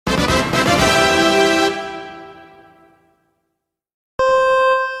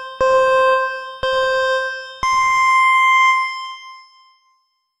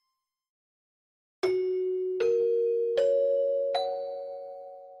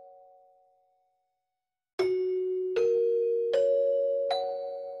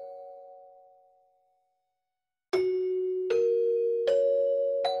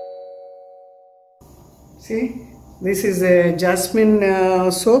See, this is a jasmine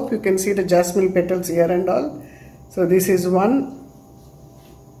soap. You can see the jasmine petals here and all. So this is one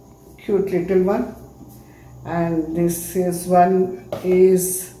cute little one, and this is one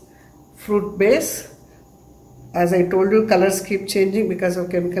is fruit base. As I told you, colors keep changing because of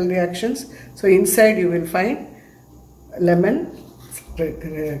chemical reactions. So inside you will find lemon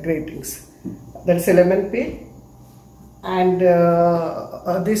gratings. That's a lemon peel. And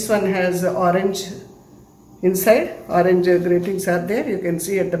this one has orange inside. Orange gratings are there. You can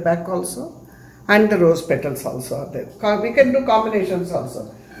see at the back also. And the rose petals also are there. We can do combinations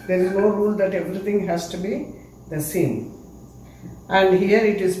also. There is no rule that everything has to be the same. And here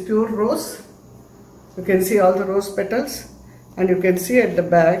it is pure rose. You can see all the rose petals, and you can see at the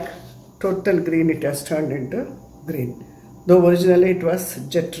back total green. It has turned into green, though originally it was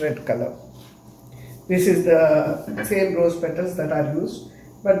jet red color. This is the same rose petals that are used,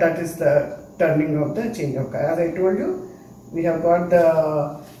 but that is the turning of the change of color. As I told you, we have got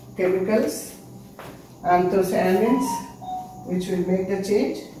the chemicals, anthocyanins, which will make the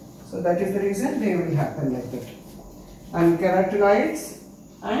change. So that is the reason they will happen like that. And carotenoids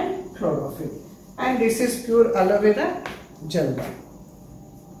and chlorophyll. And this is pure aloe vera gel.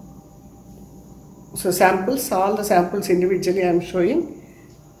 So samples, all the samples individually I am showing.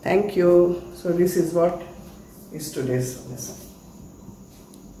 Thank you. So this is what is today's lesson.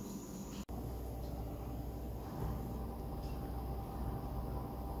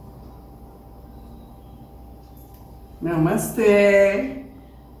 Namaste,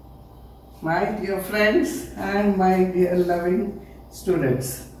 my dear friends and my dear loving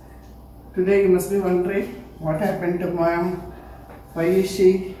students. Today you must be wondering what happened to ma'am, why is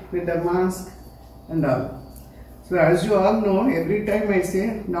she with the mask and all. So as you all know, every time I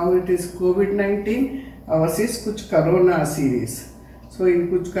say now it is COVID-19, ours is Kuch Corona series. So in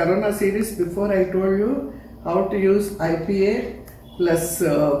Kuch Corona series, before I told you how to use IPA plus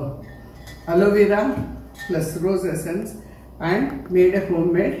aloe vera plus rose essence and made a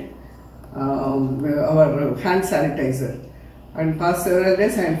homemade our hand sanitizer. And past several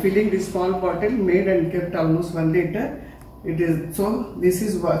days I am filling this small bottle, made and kept almost 1 liter. It is so. This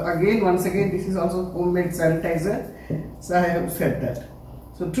is again, once again, this is also homemade sanitizer. So I have said that.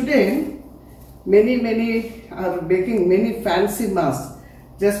 So today, many are making many fancy masks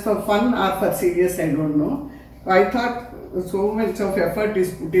just for fun or for serious. I don't know. I thought so much of effort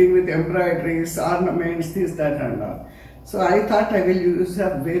is put in with embroideries, ornaments, this, that, and all. So I thought I will use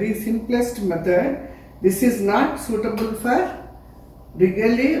a very simplest method. This is not suitable for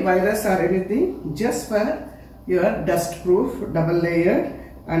really virus or anything, just for your dust proof, double layered,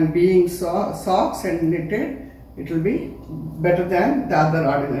 and being socks and knitted, it will be better than the other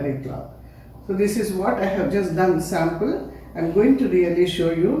ordinary cloth. So this is what I have just done sample. I am going to really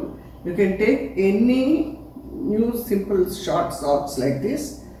show you. You can take any new simple short socks like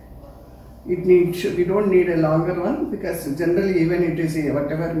this. We don't need a longer one, because generally even it is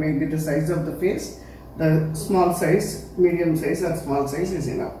whatever may be the size of the face, the small size, medium size or small size is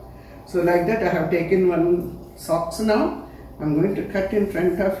enough. So like that I have taken one socks now. I am going to cut in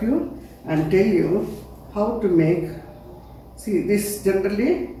front of you and tell you how to make. See, this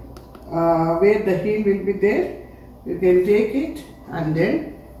generally where the heel will be there, you can take it and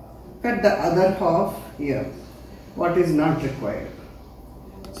then cut the other half here, what is not required.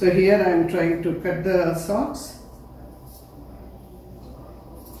 So here I am trying to cut the socks.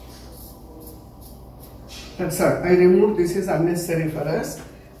 That's all. I removed, this is unnecessary for us.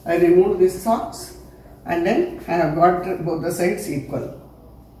 I removed these socks and then I have got both the sides equal.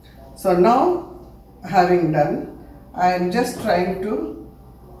 So now, having done, I am just trying to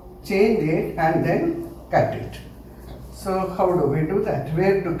change it and then cut it. So how do we do that?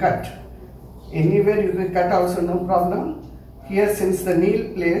 Where to cut? Anywhere you can cut also, no problem. Here, since the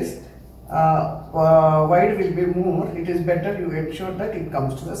nail place wide will be more, it is better you ensure that it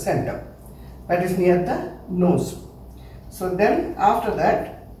comes to the center. That is near the nose. So then after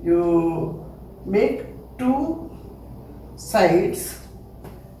that you make two sides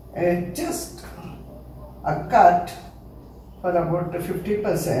just a cut for about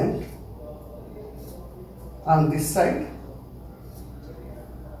 50% on this side.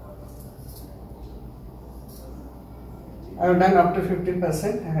 I have done up to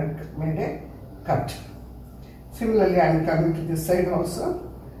 50%, I have made a cut. Similarly, I am coming to this side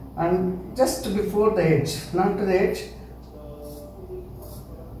also, and just before the edge, not to the edge,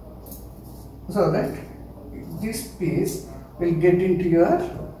 so that this piece will get into your,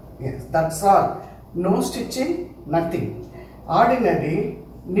 yes, that's all. No stitching, nothing. Ordinary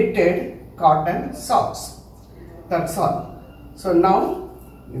knitted cotton socks. That's all. So now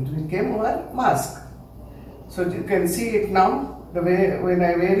it became our mask. So you can see it now. The way when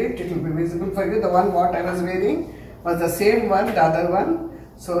I wear it, it will be visible for you. The one what I was wearing was the same one, the other one.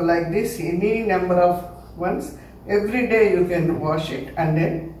 So like this, any number of ones, every day you can wash it and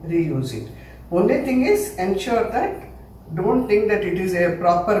then reuse it. Only thing is, ensure that don't think that it is a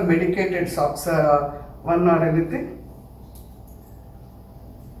proper medicated socks one or anything.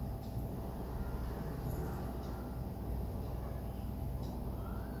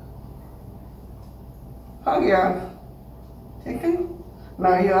 Oh yeah, okay.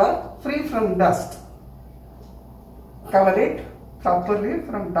 Now you are free from dust. Cover it properly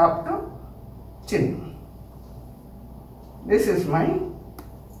from top to chin. This is my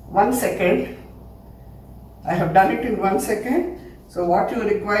 1 second. I have done it in 1 second. So what you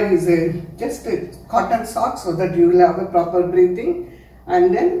require is just a cotton sock so that you will have a proper breathing,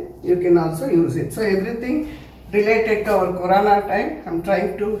 and then you can also use it. So everything related to our Corona time, I am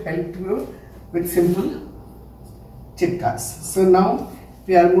trying to help you with simple chitkas. So now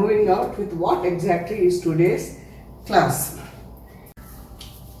we are moving out with what exactly is today's class.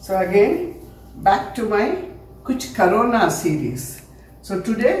 So again, back to my Kuch Corona series. So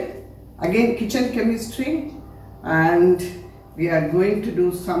today again kitchen chemistry, and we are going to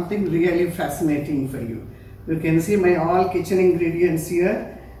do something really fascinating for you. You can see my all kitchen ingredients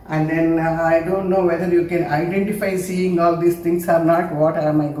here, and then I don't know whether you can identify seeing all these things or not. What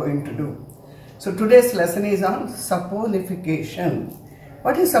am I going to do? So today's lesson is on saponification.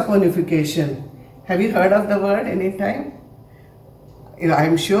 What is saponification? Have you heard of the word any time? I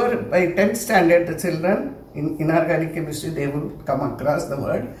am sure by 10th standard the children in inorganic chemistry they will come across the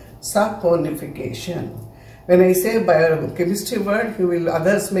word saponification. When I say biochemistry word,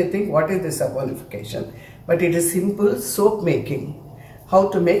 others may think what is this saponification? But it is simple soap making, how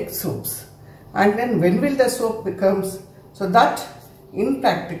to make soaps. And then when will the soap becomes? So that in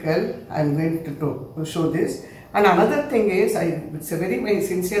practical I am going to show this. And another thing is, it's a very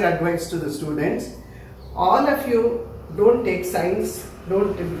sincere advice to the students. All of you don't take science,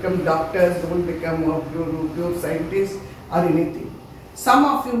 don't become doctors, don't become pure scientists or anything. Some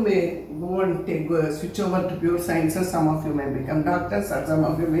of you may go and switch over to pure sciences, some of you may become doctors, or some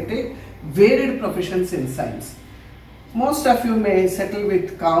of you may take varied professions in science. Most of you may settle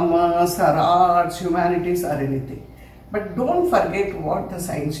with commerce or arts, humanities or anything. But don't forget what the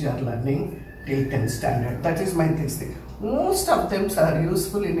science you are learning till 10th standard. That is my thing. Most of them are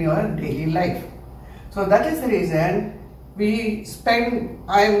useful in your daily life. So that is the reason we spend,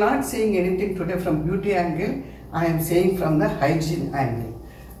 I am not saying anything today from beauty angle, I am saying from the hygiene angle.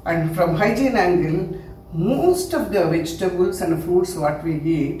 And from hygiene angle, most of the vegetables and fruits what we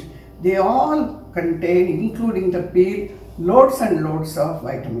eat, they all contain, including the peel, loads and loads of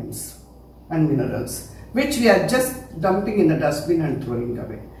vitamins and minerals, which we are just dumping in the dustbin and throwing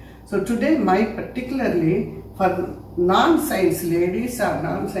away. So today particularly for non-science ladies or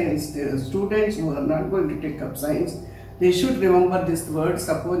non-science students who are not going to take up science, they should remember this word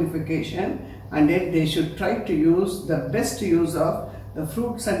saponification, and then they should try to use the best use of the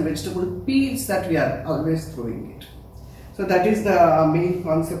fruits and vegetable peels that we are always throwing it. So that is the main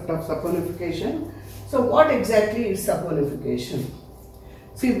concept of saponification. So what exactly is saponification?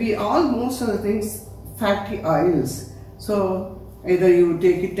 See, most of the things fatty oils. So either you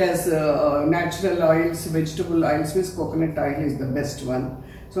take it as natural oils, vegetable oils, means coconut oil is the best one.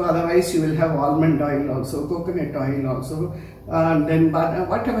 So otherwise you will have almond oil also, coconut oil also, then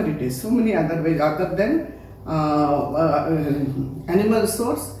whatever it is. So many other ways other than animal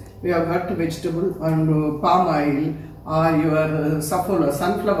source. We have got vegetable and palm oil or your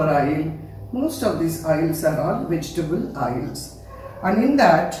sunflower oil. Most of these oils are all vegetable oils, and in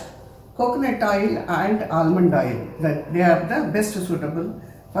that coconut oil and almond oil, that they are the best suitable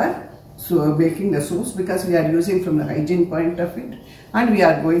for making the soaps, because we are using from the hygiene point of it, and we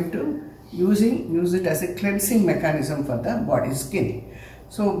are going to use it as a cleansing mechanism for the body skin.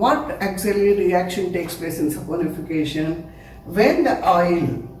 So what auxiliary reaction takes place in saponification? When the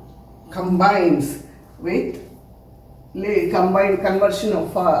oil combines with combined conversion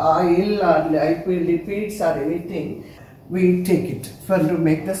of oil or lipids or anything, we take it to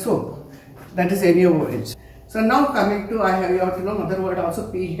make the soap. That is NaOH. So now coming to, you have to know another word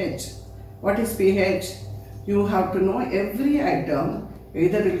also, pH. What is pH? You have to know every item,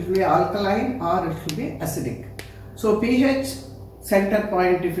 either it will be alkaline or it will be acidic. So pH center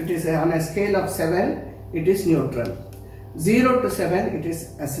point, if it is on a scale of 7, it is neutral. 0 to 7, it is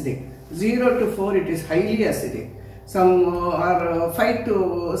acidic. 0 to 4, it is highly acidic. Some or 5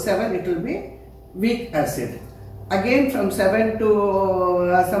 to 7, it will be weak acid. Again from 7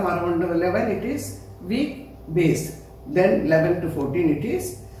 to some around 11, it is weak base. Then 11 to 14, it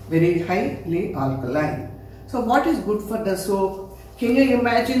is very highly alkaline. So what is good for the soap? Can you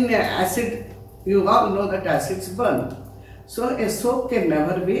imagine acid? You all know that acids burn. So a soap can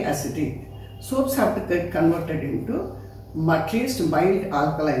never be acidic. Soaps have to get converted into at least mild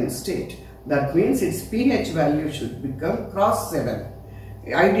alkaline state. That means its pH value should become cross 7.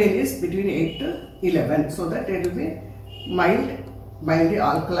 Ideal is between 8 to 11, so that it will be mildly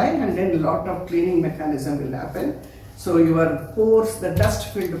alkaline, and then a lot of cleaning mechanism will happen. So your pores, the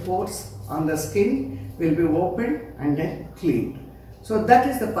dust filled pores on the skin will be opened and then cleaned. So that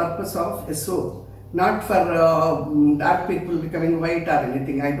is the purpose of a soap. Not for dark people becoming white or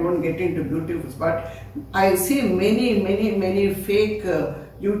anything. I don't get into beauty, but I see many fake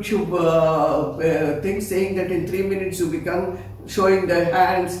YouTube things saying that in 3 minutes you become, showing their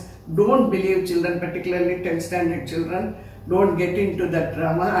hands. Don't believe children, particularly 10th standard children. Don't get into that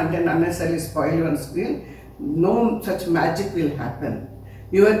drama and then unnecessarily spoil your skin. No such magic will happen.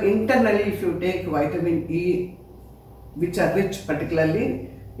 Internally, if you take vitamin E, which are rich, particularly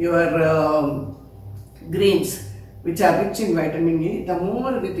your greens, which are rich in vitamin E, the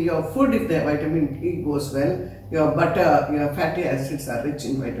more with your food, if the vitamin E goes well, your butter, your fatty acids are rich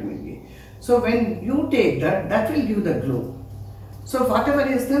in vitamin E. So when you take that, that will give the glow. So whatever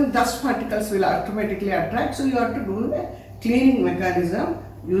is them, dust particles will automatically attract. So you have to do a cleaning mechanism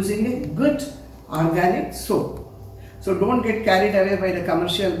using a good organic soap. So don't get carried away by the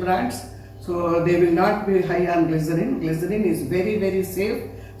commercial brands. So they will not be high on glycerin. Glycerin is very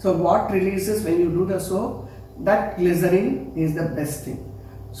safe. So what releases when you do the soap, that glycerin is the best thing.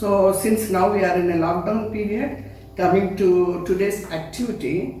 So since now we are in a lockdown period, coming to today's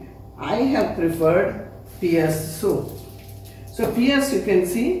activity, I have preferred PS soap. So PS, you can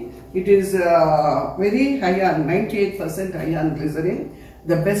see, it is very high on, 98% high on glycerin.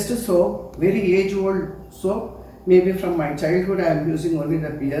 The best soap, very age-old soap. Maybe from my childhood I am using only the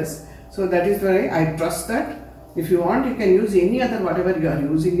PS. So that is why I trust that. If you want, you can use any other, whatever you are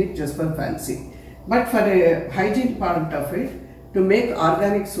using it, just for fancy. But for a hygiene part of it, to make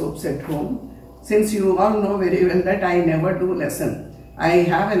organic soaps at home, since you all know very well that I never do lesson. I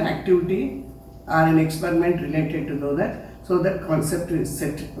have an activity or an experiment related to do that. So that concept is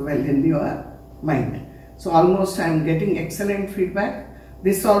set well in your mind. So almost I am getting excellent feedback.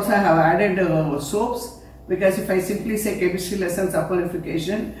 This also I have added soaps, because if I simply say chemistry lesson,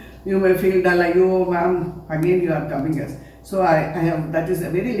 saponification, you may feel dull, like, oh ma'am, again you are coming us. So I have, that is a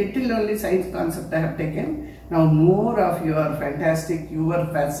very little only science concept I have taken. Now more of your fantastic, your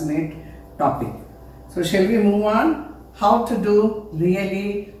fascinating topic. So shall we move on? How to do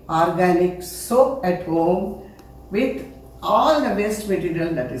really organic soap at home with all the waste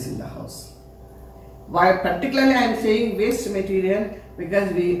material that is in the house. Why particularly I am saying waste material,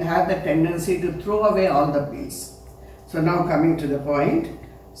 because we have the tendency to throw away all the peels. So now coming to the point.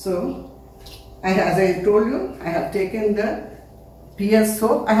 So as I told you, I have taken the PS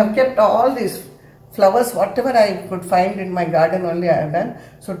soap. I have kept all these flowers, whatever I could find in my garden only I have done.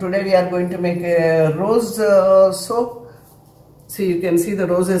 So today we are going to make a rose soap. See, you can see the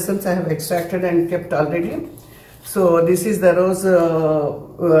rose essence I have extracted and kept already. So this is the rose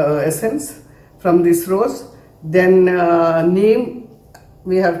essence from this rose. Then neem,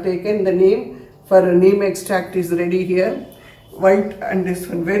 we have taken the neem. For neem extract is ready here. White, and this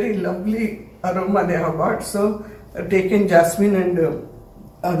one very lovely aroma they have got. So taken jasmine and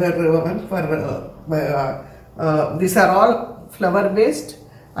other one for these are all flower based,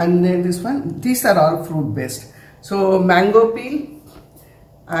 and then this one, these are all fruit based. So mango peel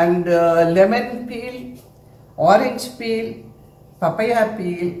and lemon peel, orange peel, papaya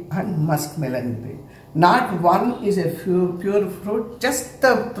peel and muskmelon peel. Not one is a pure fruit, just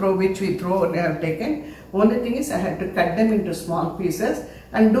the throw which we throw, I have taken. Only thing is I had to cut them into small pieces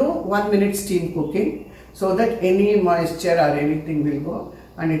and do 1 minute steam cooking, so that any moisture or anything will go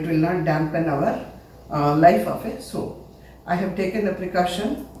and it will not dampen our life of a soap. I have taken the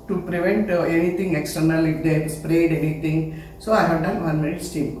precaution to prevent anything external, if they have sprayed anything. So I have done 1 minute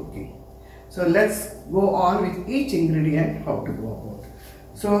steam cooking. So let's go on with each ingredient, how to go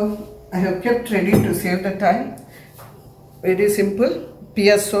about. So I have kept ready to save the time. Very simple.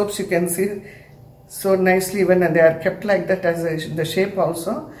 PS soaps, you can see so nicely when they are kept like that, as the shape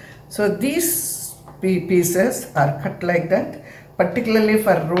also. So these pieces are cut like that. Particularly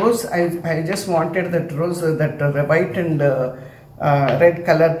for rose, I just wanted that rose, that white and red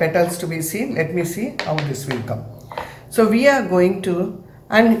color petals to be seen. Let me see how this will come. So we are going to,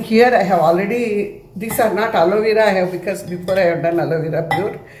 and here I have already, these are not aloe vera I have, because before I have done aloe vera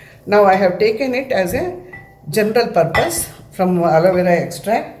pure. Now I have taken it as a general purpose from aloe vera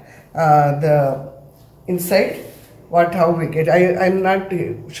extract, the inside, how we get. I'm not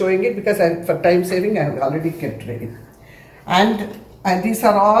showing it because for time saving I have already kept ready. And these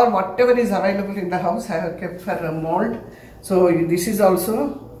are all whatever is available in the house I have kept for a mold. So this is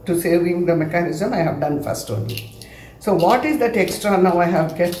also to saving the mechanism I have done first only. So what is that extra now I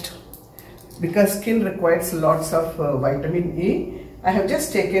have kept? Because skin requires lots of vitamin E. I have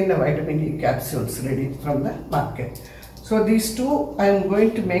just taken the vitamin E capsules ready from the market. So these two I am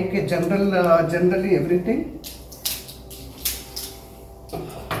going to make a generally everything.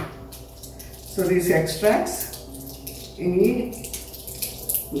 So these extracts in E,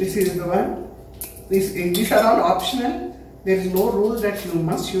 this is the one. These are all optional. There is no rule that you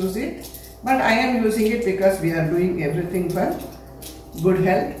must use it, but I am using it because we are doing everything for good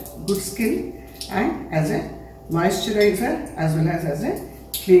health, good skin, and as a moisturizer as well as a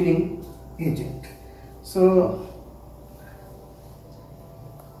cleaning agent. So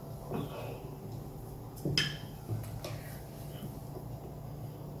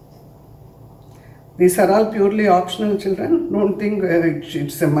these are all purely optional, children. Don't think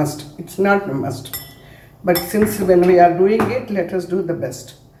it's a must. It's not a must. But since when we are doing it, let us do the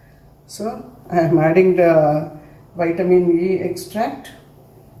best. So I am adding the vitamin E extract.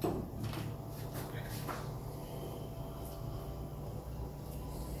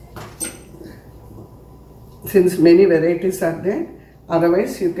 Since many varieties are there,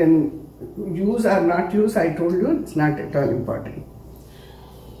 otherwise you can use or not use, I told you, it's not at all important.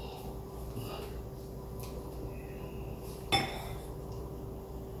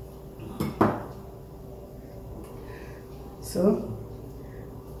 So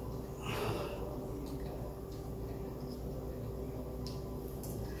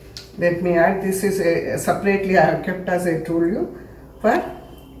let me add, this is separately I have kept, as I told you, for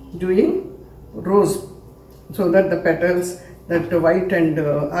doing rose, so that the petals, that white, and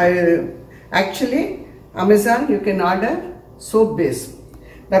actually Amazon you can order soap base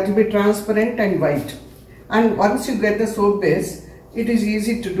that will be transparent and white, and once you get the soap base, it is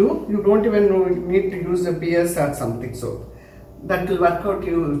easy to do. You don't even need to use a PS or something soap. That will work out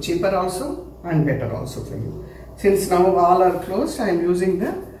you cheaper also and better also for you. Since now all are closed, I am using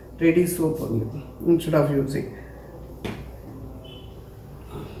the ready soap only instead of using.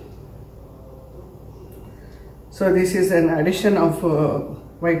 So this is an addition of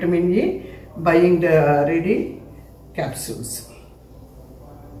vitamin E, buying the ready capsules.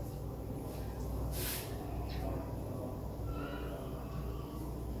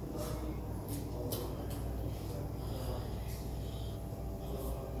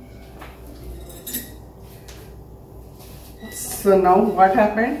 So now what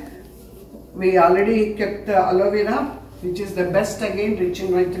happened? We already kept the aloe vera, which is the best again rich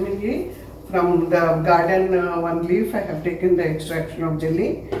in vitamin E. From the garden one leaf I have taken the extraction of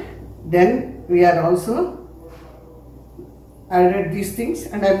jelly. Then we are also added these things,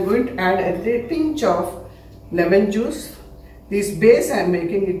 and I am going to add a pinch of lemon juice. This base I am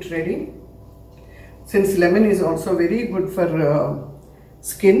making it ready. Since lemon is also very good for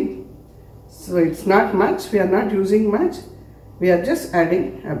skin, so it's not much, we are not using much. We are just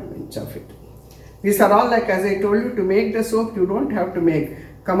adding a pinch of it. These are all, like as I told you, to make the soap you don't have to make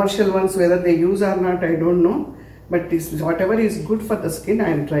commercial ones, whether they use or not I don't know, but this, whatever is good for the skin I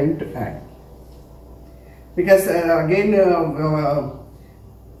am trying to add. Because again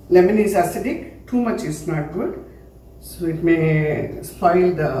lemon is acidic, too much is not good, so it may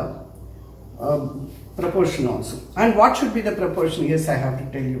spoil the proportion also. And what should be the proportion? Yes, I have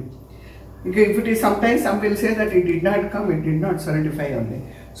to tell you. If it is, sometimes some will say that it did not come, it did not solidify only.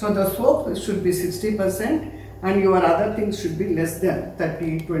 So the soap should be 60% and your other things should be less than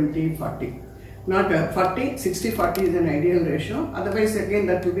 30, 20, 40. Not 40, 60, 40 is an ideal ratio. Otherwise again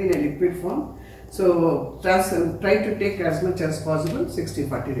that will be in a liquid form. So try to take as much as possible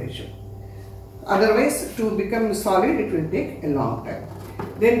 60-40 ratio. Otherwise to become solid it will take a long time.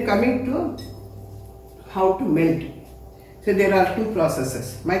 Then coming to how to melt. So there are two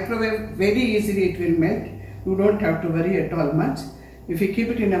processes. Microwave, very easily it will melt. You don't have to worry at all much. If you keep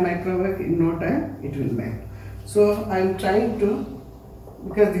it in a microwave, in no time it will melt. So I am trying to,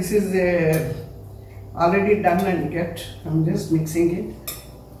 because this is already done and kept, I am just mixing it.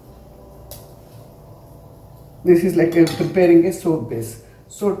 This is like preparing a soap base.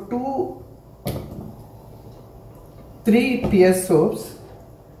 So 3 PS soaps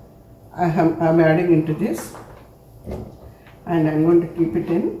I am adding into this, and I am going to keep it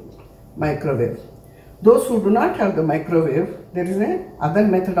in microwave. Those who do not have the microwave, there is another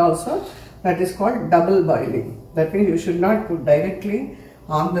method also, that is called double boiling. That means you should not put directly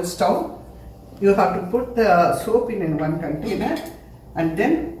on the stove. You have to put the soap in one container and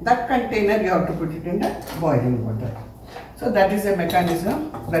then that container you have to put it in the boiling water. So that is a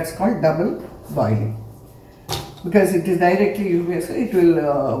mechanism that's called double boiling. Because it is directly UV, so it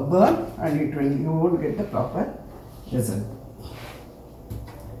will burn and you won't get the proper result.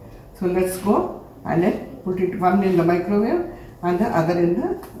 So let's go and then put it one in the microwave and the other in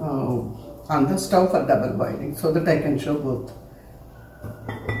the on the stove for double boiling, so that I can show both.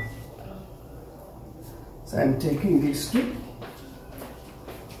 So I am taking these two.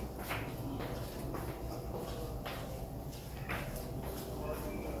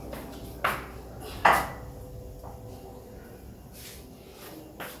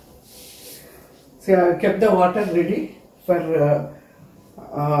 So I have kept the water ready for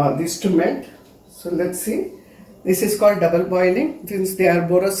this to melt. So let's see. This is called double boiling, since they are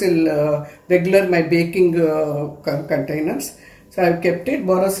Borosil regular my baking containers. So I have kept it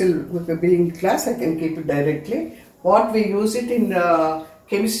Borosil with being glass. I can keep it directly. What we use it in the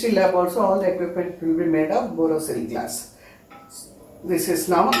chemistry lab also, all the equipment will be made of Borosil glass. This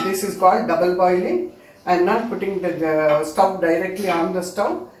is called double boiling. I am not putting the stuff directly on the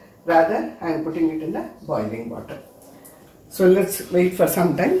stove. Rather, I am putting it in the boiling water. So let's wait for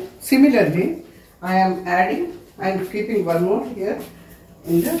some time. Similarly, I am keeping one more here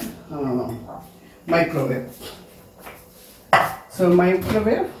in the microwave. So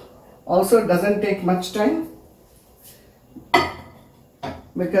microwave also doesn't take much time,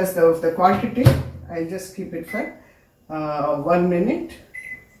 because of the quantity. I'll just keep it for 1 minute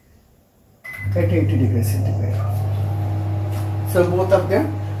at 80 degrees centigrade. So both of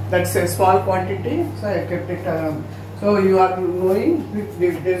them, that's a small quantity, so I kept it. So you are knowing,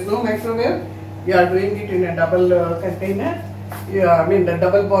 if there is no microwave, you are doing it in a double container. The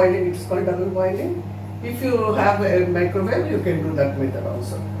double boiling, it is called double boiling. If you have a microwave, you can do that method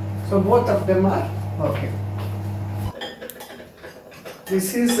also. So both of them are okay.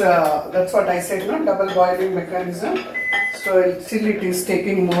 This is, that's what I said, no, double boiling mechanism. So still it is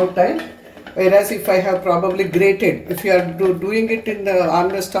taking more time. Whereas if I have probably grated, if you are doing it on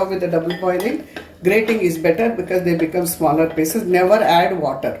the stove with the double boiling, grating is better because they become smaller pieces. Never add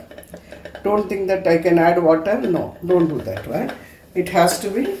water. Don't think that I can add water. No, don't do that, right? It has to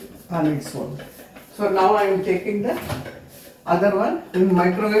be on its own. So now I am taking the other one. In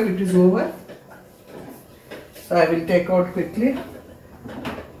microwave it is over. So I will take out quickly.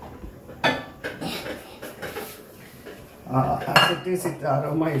 As it is, the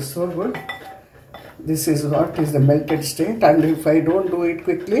aroma is so good. This is what is the melted state, and if I don't do it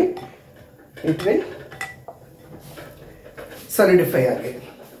quickly, it will solidify again.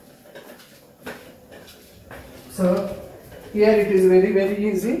 So here it is very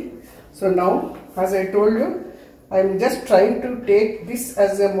easy. So now, as I told you, I am just trying to take this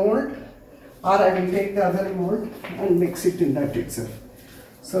as a mold, or I will take the other mold and mix it in that itself.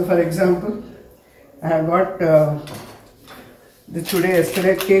 So for example, I have got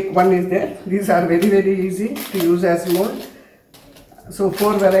yesterday cake one is there. These are very easy to use as mold. So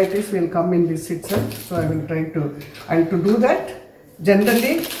 4 varieties will come in this itself. So I will try to, and to do that,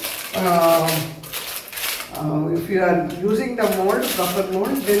 generally if you are using the mold, proper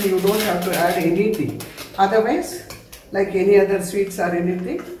mold, then you don't have to add anything. Otherwise, like any other sweets or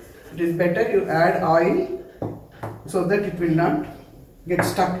anything, it is better you add oil so that it will not get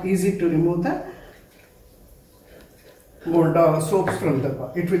stuck. Easy to remove the mold soaps from the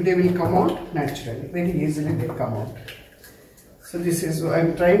pot. They will come out naturally, very easily they come out. So this is what I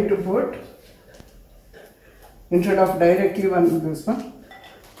am trying to put, instead of directly this one,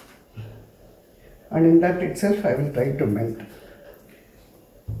 and in that itself I will try to melt.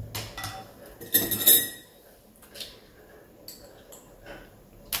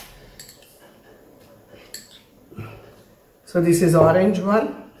 So this is orange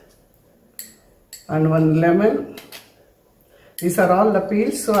one and one lemon. These are all the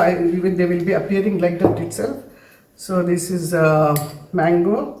peels, so they will be appearing like that itself. So this is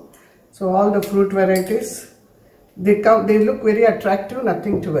mango. So all the fruit varieties, they look very attractive,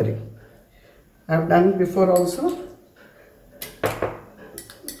 nothing to worry. I have done before also.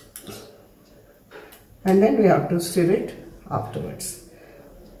 And then we have to stir it afterwards.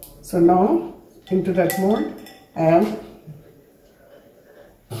 So now into that mold I am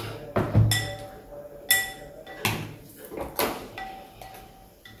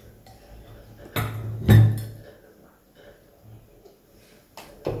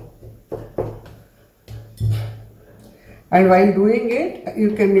and while doing it,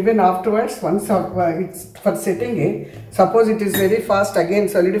 you can even afterwards, once it's for setting it, suppose it is very fast, again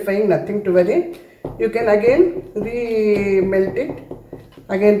solidifying, nothing to worry, you can again re-melt it,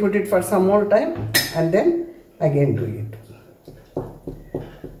 again put it for some more time and then again do it.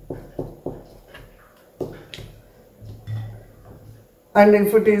 And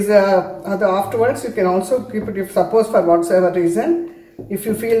if it is afterwards, you can also keep it. If suppose for whatsoever reason, if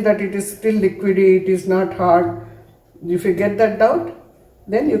you feel that it is still liquidy, it is not hard, if you get that doubt,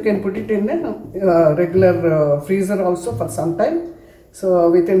 then you can put it in a regular freezer also for some time. So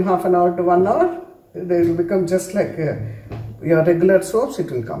within half an hour to 1 hour, they will become just like your regular soaps,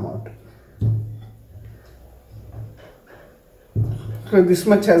 it will come out. So this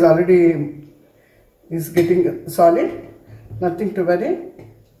much has already is getting solid, nothing to worry.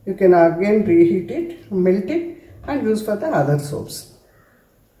 You can again reheat it, melt it and use for the other soaps.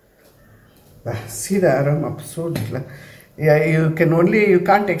 See the aroma, so yeah, you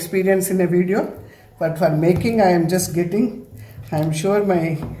can't experience in a video, but for making I am just getting, I am sure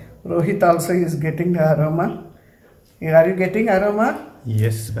my Rohit also is getting the aroma. Are you getting aroma?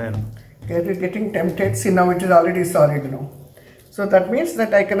 Yes, ma'am. Are you getting tempted? See, now it is already solid now. So that means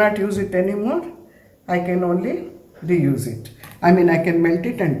that I cannot use it anymore. I can only reuse it. I mean, I can melt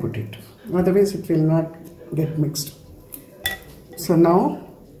it and put it. Otherwise, it will not get mixed. So now,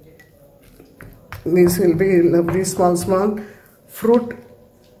 these will be lovely small fruit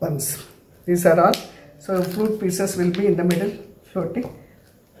ones. These are all. So fruit pieces will be in the middle floating.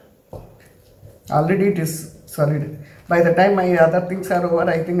 Already it is solid. By the time my other things are over,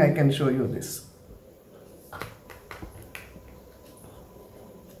 I think I can show you this.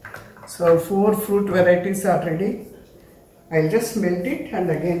 So 4 fruit varieties are ready. I'll just melt it and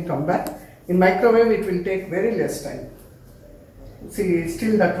again come back. In microwave it will take very less time. See,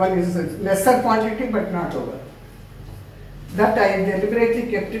 still that one is lesser quantity but not over. That I deliberately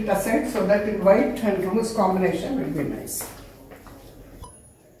kept it aside so that in white and rose combination will be nice.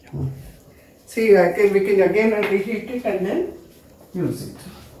 See, we can again reheat it and then use it.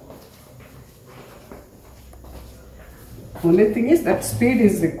 Only thing is that speed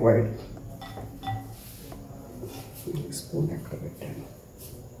is required. Spoon activate.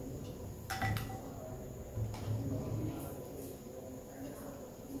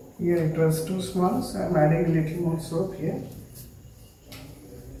 Here it was too small, so I am adding a little more soap here.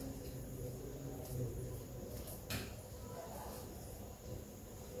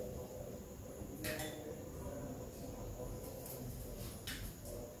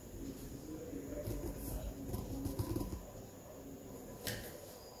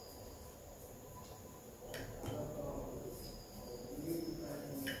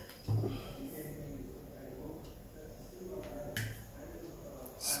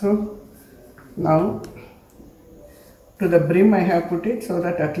 So now to the brim I have put it so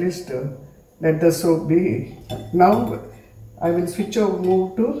that at least let the soap be. Now I will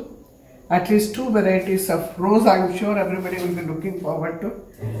move to at least 2 varieties of rose. I am sure everybody will be looking forward to,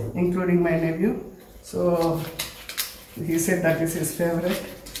 including my nephew. So he said that is his favorite.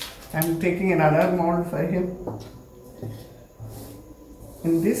 I am taking another mold for him.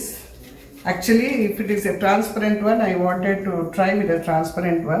 In this, actually, if it is a transparent one, I wanted to try with a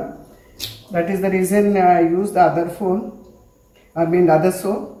transparent one. That is the reason I used the other phone, I mean the other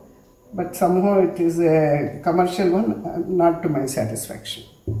soap, but somehow it is a commercial one, not to my satisfaction.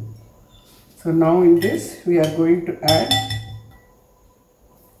 So now in this, we are going to add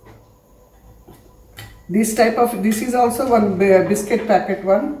this type of, this is also one biscuit packet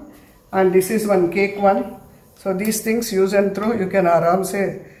one, and this is one cake one. So these things use and throw, you can aram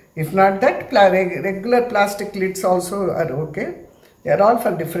say. If not that, regular plastic lids also are okay. They are all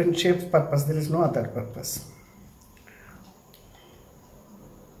for different shapes purpose. There is no other purpose.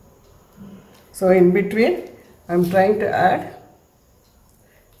 So in between, I am trying to add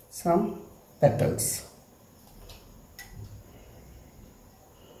some petals.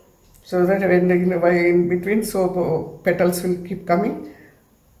 So that when in between, so petals will keep coming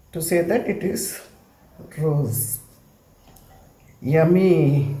to say that it is rose.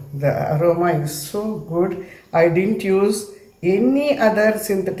 Yummy, the aroma is so good. I didn't use any other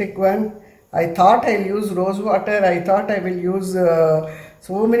synthetic one. I thought I'll use rose water, I thought I will use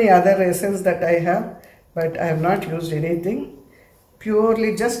so many other essence that I have, but I have not used anything.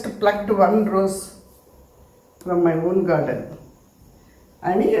 Purely just plucked one rose from my own garden.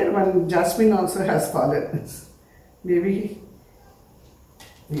 And here one jasmine also has fallen. Maybe,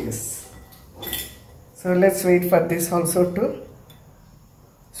 yes. So let's wait for this also to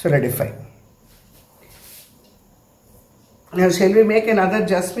solidify. Now shall we make another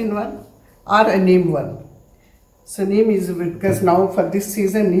jasmine one or a neem one? So neem is, because now for this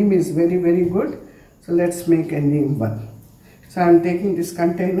season neem is very good. So let's make a neem one. So I am taking this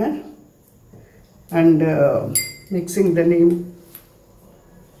container and mixing the neem.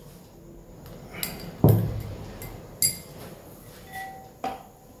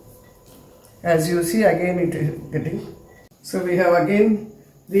 As you see, again it is getting. So we have again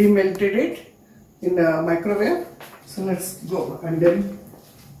re-melted it in the microwave. So let's go and then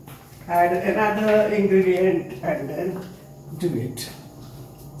add another ingredient and then do it.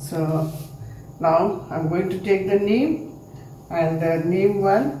 So now I'm going to take the neem and the neem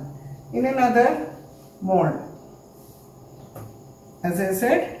one in another mold. As I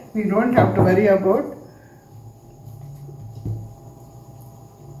said, we don't have to worry about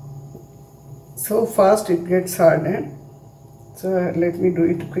so fast it gets hardened. So let me do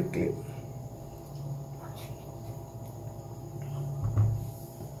it quickly.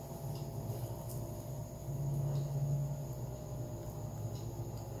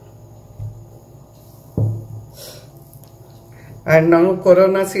 And now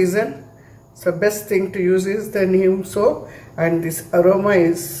Corona season, so best thing to use is the neem soap, and this aroma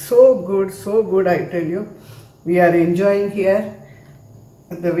is so good, I tell you. We are enjoying here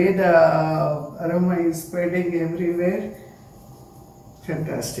the way the aroma is spreading everywhere.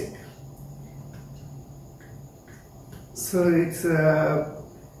 Fantastic. So it's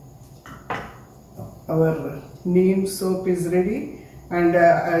our neem soap is ready, and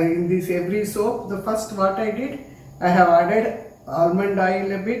in this every soap, the first what I did, I have added almond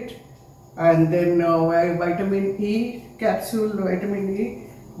oil a bit, and then vitamin E capsule, vitamin E,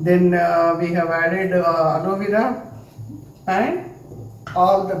 then we have added aloe vera, and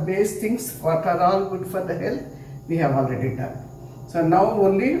all the base things what are all good for the health we have already done. So now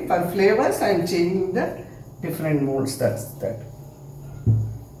only for flavors I am changing the different molds, that's that.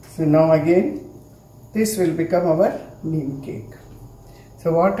 So now again this will become our neem cake.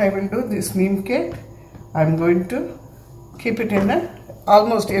 So what I will do, this neem cake, I am going to keep it in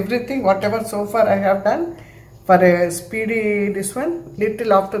almost everything whatever so far I have done for a speedy this one.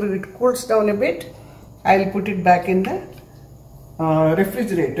 Little after it cools down a bit, I will put it back in the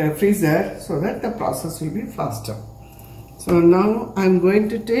freezer, so that the process will be faster. So now I am going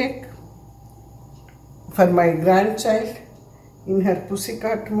to take for my grandchild in her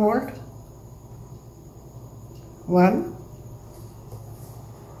pussycat mold one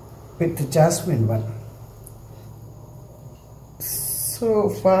with the jasmine one. So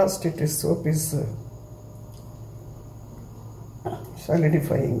fast it is, soap is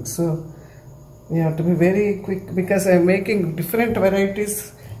solidifying, so we have to be very quick because I am making different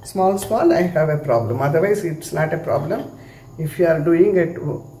varieties small, I have a problem. Otherwise it's not a problem if you are doing it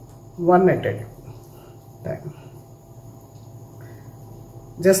one at a time.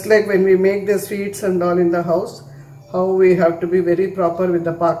 Just like when we make the sweets and all in the house, how we have to be very proper with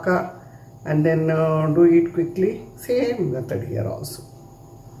the paka and then do it quickly, same method here also.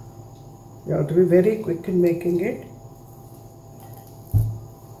 You have to be very quick in making it.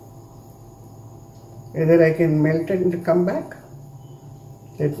 Either I can melt and come back.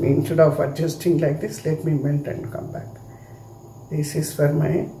 Let me, instead of adjusting like this, let me melt and come back. This is for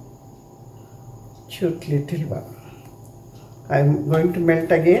my cute little one. I am going to melt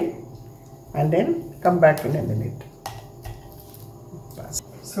again and then come back in a minute.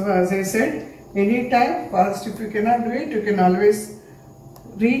 So as I said, anytime first if you cannot do it, you can always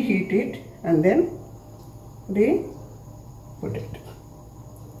reheat it and then re-put it.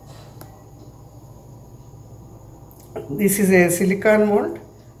 This is a silicone mold,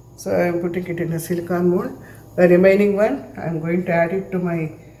 so I am putting it in a silicone mold. The remaining one I am going to add it to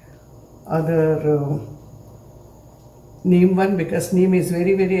my other neem one, because neem is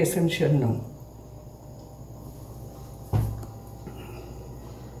very essential now.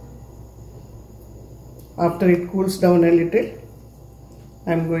 After it cools down a little,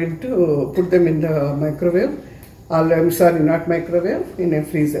 I am going to put them in the microwave. I'm sorry, not microwave, in a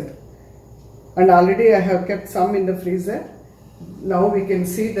freezer. And already I have kept some in the freezer. Now we can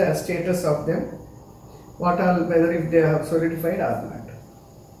see the status of them, whether if they have solidified or not.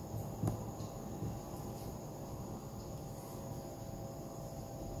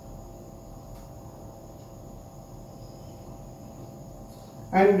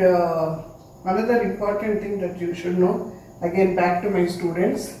 And another important thing that you should know, again back to my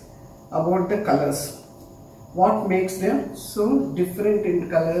students, about the colors. What makes them so different in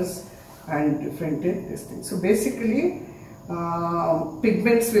colors and different in this thing. So basically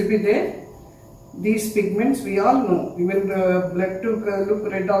pigments will be there. These pigments we all know, even the blood to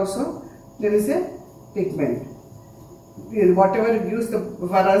look red also, there is a pigment. Whatever gives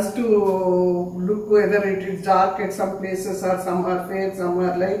for us to look whether it is dark at some places or some are fair, some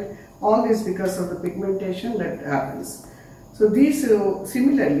are light, all this because of the pigmentation that happens. So these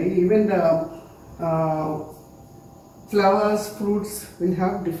similarly, even the flowers, fruits will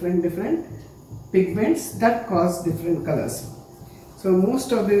have different pigments that cause different colors. So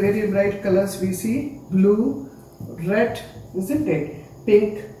most of the very bright colors we see blue, red, isn't it?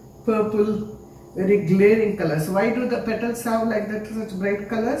 Pink, purple, very glaring colors. Why do the petals have like that such bright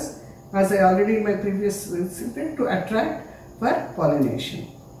colors? As I already in my previous statement, to attract for pollination.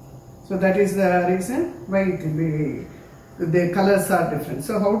 So that is the reason why it will be, the colors are different.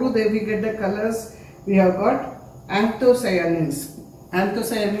 So how do we get the colors? We have got anthocyanins.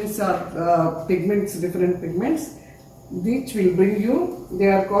 Anthocyanins are pigments, different pigments, which will bring you, they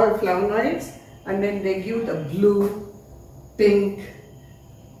are called flavonoids, and then they give the blue, pink,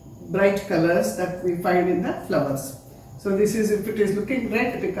 bright colors that we find in the flowers. So this is, if it is looking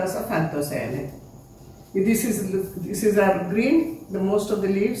red, because of anthocyanin. This is our green, the most of the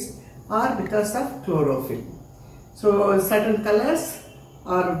leaves are because of chlorophyll. So certain colors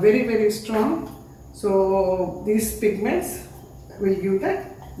are very, very strong. So these pigments will give the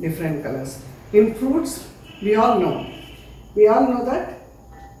different colors. In fruits, we all know that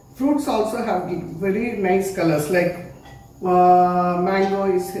fruits also have very nice colors, like mango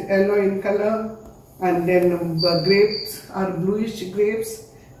is yellow in color, and then grapes are bluish grapes,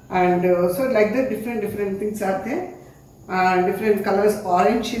 and so like that different things are there, and different colors.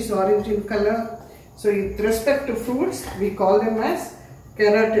 Orange is orange in color. So with respect to fruits, we call them as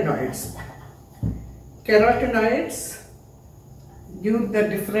carotenoids. Carotenoids give the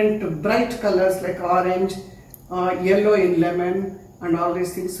different bright colors like orange, yellow in lemon, and all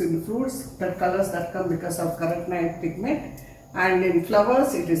these things in fruits, the colors that come because of carotenoid pigment. And in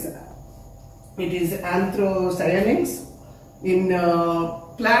flowers, it is anthocyanins. In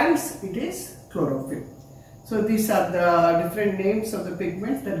plants, it is chlorophyll. So these are the different names of the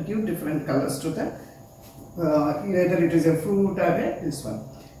pigments that give different colors to the, either it is a fruit or this one.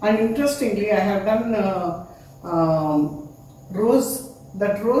 And interestingly, I have done rose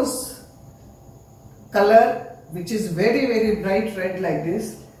color, which is very, very bright red like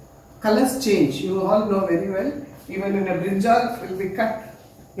this. Colors change, you all know very well. Even in a brinjal will be cut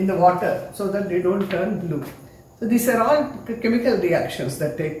in the water so that they don't turn blue. So these are all chemical reactions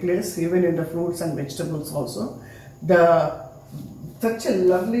that take place even in the fruits and vegetables also. Such a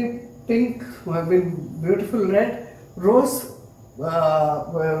lovely pink with beautiful red rose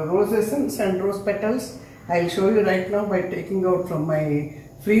essence and rose petals. I'll show you right now by taking out from my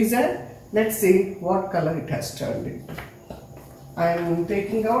freezer. Let's see what color it has turned into. I'm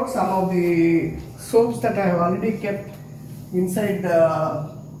taking out some of the soaps that I have already kept inside the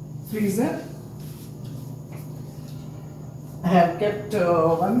freezer. I have kept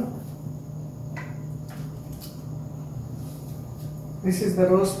one. This is the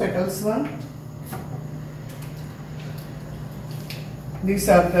rose petals one. These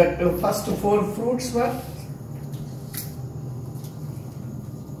are the first 4 fruits one.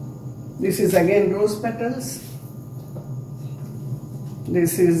 This is again rose petals.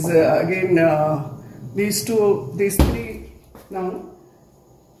 This is again these 3 now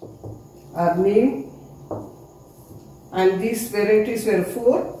are named, and these varieties were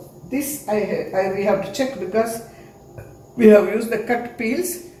 4. This we have to check because we have used the cut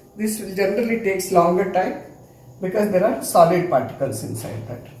peels. This will generally takes longer time because there are solid particles inside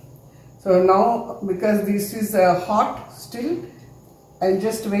that. So now, because this is hot still, I'll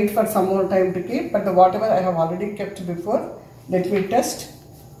just wait for some more time to keep, but the whatever I have already kept before, let me test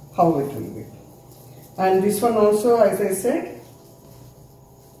how it will be. And this one also, as I said,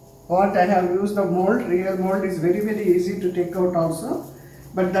 what I have used the mold, real mold is very, very easy to take out also,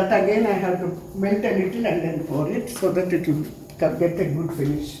 but that again I have to melt a little and then pour it so that it will get a good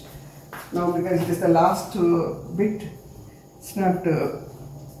finish. Now because it is the last bit, it's not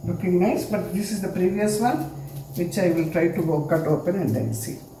looking nice, but this is the previous one, which I will try to cut open and then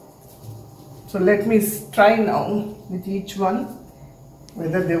see. So let me try now with each one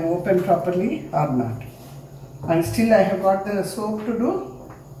whether they open properly or not. And still I have got the soap to do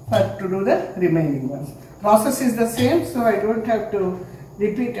the remaining ones. Process is the same, so I don't have to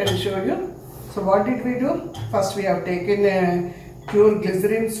repeat and show you. So what did we do? First we have taken a pure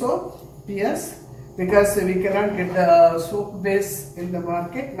glycerin soap, PS, because we cannot get the soap base in the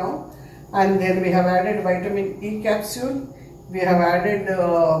market now. And then we have added vitamin E capsule. We have added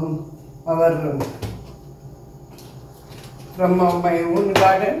from my own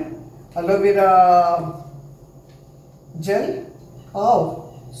garden, aloe vera gel.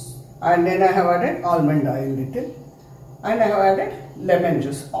 And then I have added almond oil little, and I have added lemon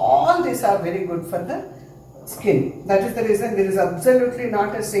juice. All these are very good for the skin. That is the reason there is absolutely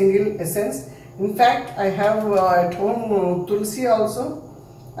not a single essence. In fact, I have at home tulsi also.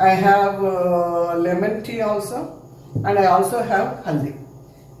 I have lemon tea also, and I also have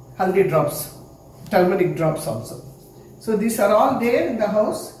haldi drops, turmeric drops also. So these are all there in the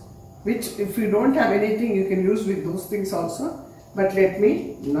house, which if you don't have anything you can use with those things also, but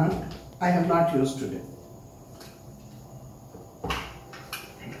I have not used today.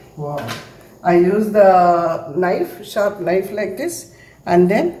 Wow. I use the knife, sharp knife like this, and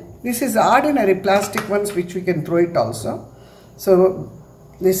then this is ordinary plastic ones which we can throw it also. So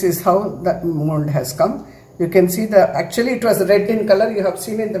this is how the mold has come. You can see actually it was red in color, you have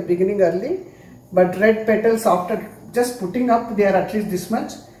seen in the beginning early, but red petals after just putting up they are at least this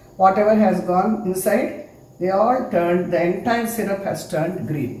much. Whatever has gone inside, they all turned, the entire syrup has turned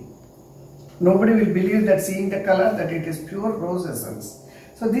green. Nobody will believe that seeing the color that it is pure rose essence.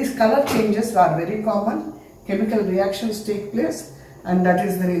 So these color changes are very common, chemical reactions take place, and that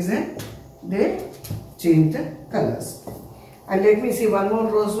is the reason they change the colors. And let me see one more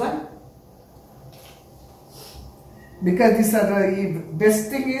rose one. Because these are the best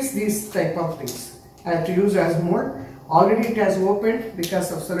thing is these type of things. I have to use as mold. Already it has opened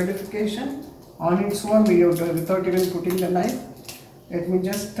because of solidification. On its own without even putting the knife. Let me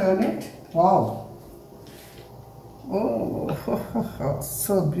just turn it. Wow. Oh,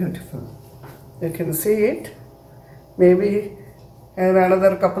 so beautiful. You can see it. Maybe in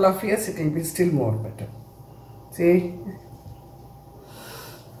another couple of years it will be still more better. See?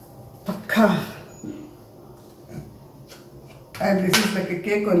 Pakka. And this is like a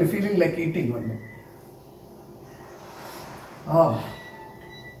cake only, feeling like eating only. Oh,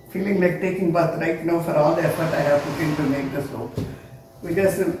 feeling like taking bath right now for all the effort I have put in to make the soap.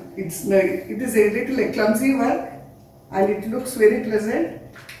 Because it is a little clumsy work and it looks very pleasant.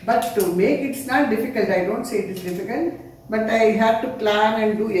 But to make it's not difficult, I don't say it is difficult. But I have to plan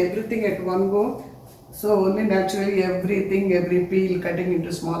and do everything at one go. So only naturally everything, every peel cutting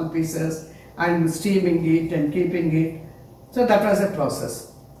into small pieces and steaming it and keeping it. So that was a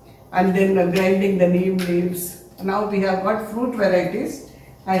process. And then grinding the neem leaves. Now we have got fruit varieties.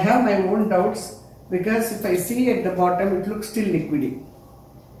 I have my own doubts because if I see at the bottom it looks still liquidy.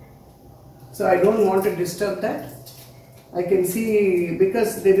 So I don't want to disturb that. I can see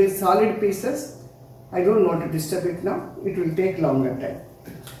because there is solid pieces, I don't want to disturb it now. It will take longer time.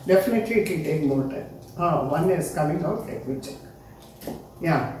 Definitely it will take more time. One is coming out, let me check.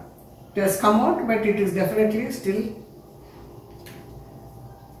 Yeah, it has come out but it is definitely still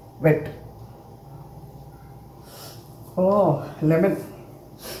wet. Oh, lemon.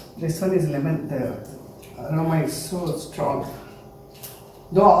 This one is lemon. The aroma is so strong.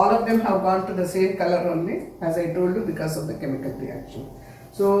 Though all of them have gone to the same color only, as I told you, because of the chemical reaction.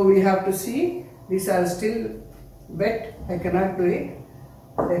 So we have to see, these are still wet. I cannot do it.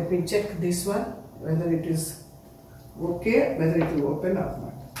 Let me check this one, whether it is okay, whether it will open or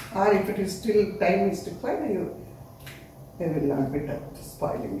not. Or if it is still time is required, I will not be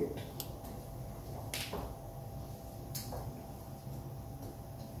spoiling it.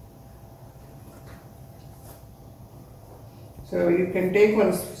 So you can take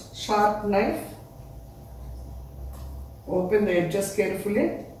one sharp knife, open the edges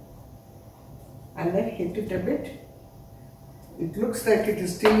carefully and then hit it a bit. It looks like it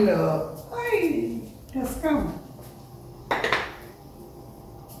is still, it has come.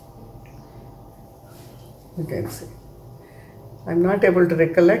 You can see. I am not able to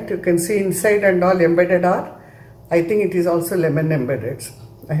recollect. You can see inside and all embedded are. I think it is also lemon embedded.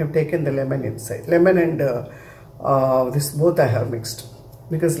 I have taken the lemon inside. Lemon and this both I have mixed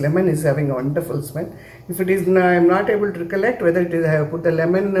because lemon is having a wonderful smell. If it is, I am not able to recollect whether it is I have put the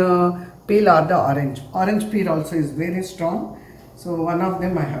lemon peel or the orange. Orange peel also is very strong. So one of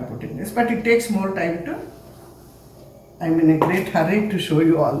them I have put in this, but it takes more time to. I am in a great hurry to show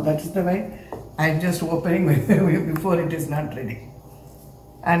you all. That is the way I am just opening before it is not ready.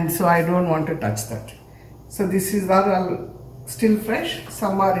 And so I don't want to touch that. So this is all still fresh.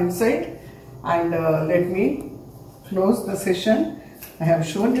 Some are inside. And let me close the session. I have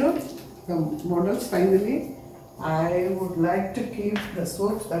shown you the models finally. I would like to keep the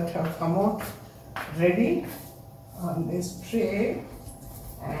soaps that have come out ready on this tray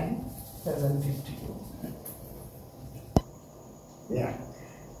and present it to you. Yeah.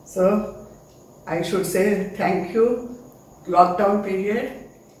 So I should say thank you. Lockdown period,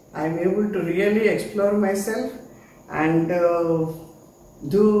 I am able to really explore myself and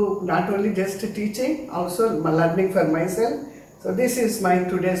do not only just teaching, also learning for myself. So this is my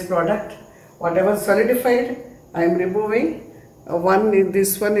today's product. Whatever solidified, I am removing.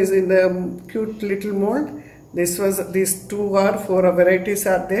 This one is in the cute little mold. These 2 or 4 varieties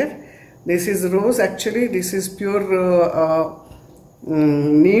are there. This is rose actually. This is pure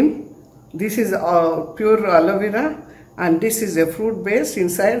neem. This is pure aloe vera, and this is a fruit based.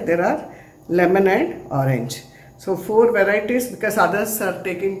 Inside there are lemon and orange. So 4 varieties because others are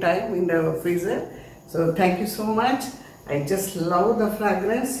taking time in the freezer. So thank you so much. I just love the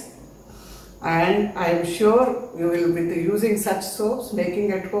fragrance, and I am sure you will, with using such soaps,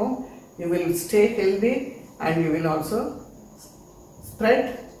 making at home, you will stay healthy and you will also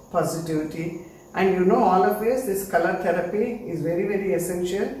spread positivity. And you know, always this color therapy is very, very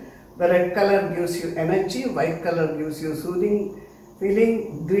essential. The red color gives you energy, white color gives you soothing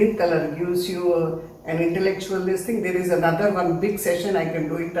feeling, green color gives you an intellectual listing. There is another one big session, I can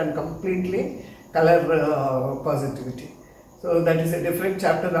do it on completely color positivity. So that is a different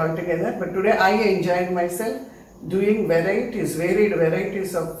chapter altogether. But today I enjoyed myself doing varied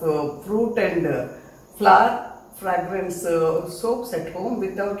varieties of fruit and flower fragrance soaps at home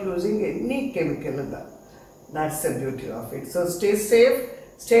without using any chemical in that. That's the beauty of it. So stay safe,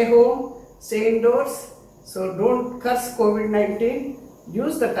 stay home, stay indoors. So don't curse COVID-19.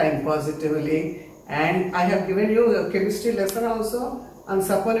 Use the time positively. And I have given you a chemistry lesson also on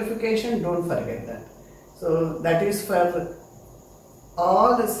saponification. Don't forget that. So that is for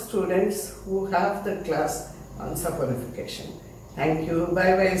all the students who have the class on saponification. Thank you.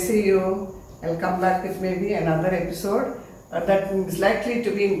 Bye bye. See you. I'll come back with maybe another episode that is likely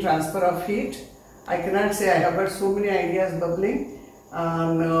to be in transfer of heat. I cannot say I have got so many ideas bubbling.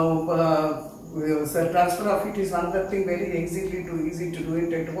 So transfer of heat is one thing very easy to do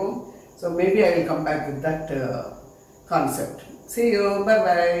it at home. So maybe I will come back with that concept. See you. Bye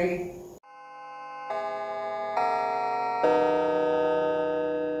bye.